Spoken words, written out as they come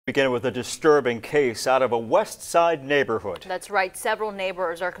Begin with a disturbing case out of a West Side neighborhood. That's right. Several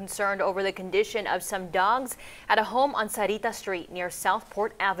neighbors are concerned over the condition of some dogs at a home on Sarita Street near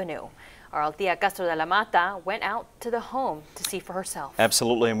Southport Avenue. Our Althea Castro de la Mata went out to the home to see for herself.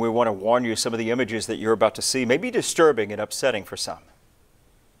 Absolutely, and we want to warn you, some of the images that you're about to see may be disturbing and upsetting for some.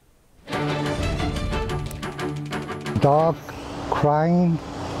 Dog crying,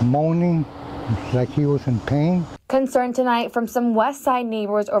 moaning like he was in pain. Concern tonight from some West Side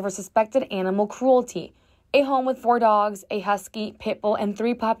neighbors over suspected animal cruelty. A home with 4 dogs, a husky, pit bull, and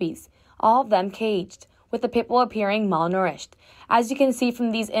 3 puppies, all of them caged, with the pit bull appearing malnourished. As you can see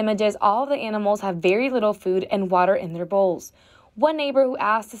from these images, all of the animals have very little food and water in their bowls. One neighbor who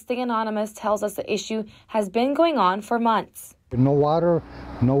asked to stay anonymous tells us the issue has been going on for months. No water,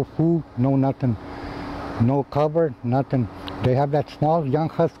 no food, no nothing. No cover, nothing. They have that small young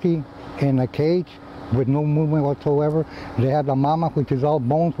husky in a cage with no movement whatsoever. They have the mama, which is all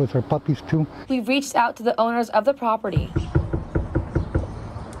bones, with her puppies too. We've reached out to the owners of the property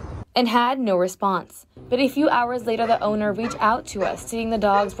and had no response. But a few hours later, the owner reached out to us, stating the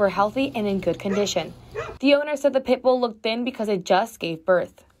dogs were healthy and in good condition. The owner said the pit bull looked thin because it just gave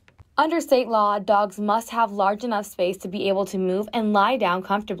birth. Under state law, dogs must have large enough space to be able to move and lie down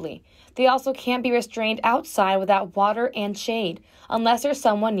comfortably. They also can't be restrained outside without water and shade, unless there's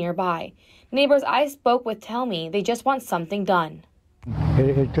someone nearby. Neighbors I spoke with tell me they just want something done.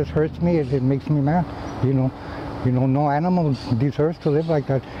 It just hurts me. It makes me mad. You know, no animal deserves to live like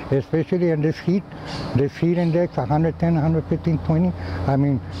that, especially in this heat. This heat index, 110, 115, 20. I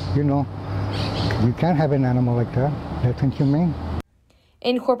mean, you can't have an animal like that. That's inhumane.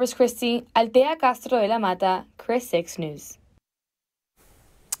 In Corpus Christi, Althea Castro de la Mata, Chris 6 News.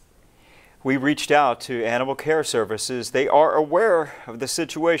 We reached out to Animal Care Services. They are aware of the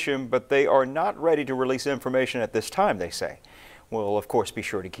situation, but they are not ready to release information at this time, they say. We'll, of course, be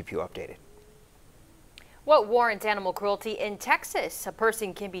sure to keep you updated. What warrants animal cruelty in Texas? A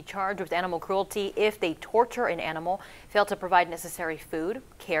person can be charged with animal cruelty if they torture an animal, fail to provide necessary food,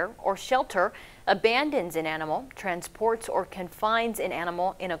 care, or shelter, abandons an animal, transports or confines an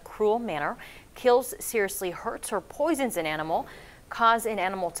animal in a cruel manner, kills, seriously hurts, or poisons an animal, cause an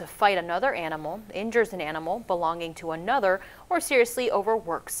animal to fight another animal, injures an animal belonging to another, or seriously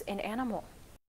overworks an animal.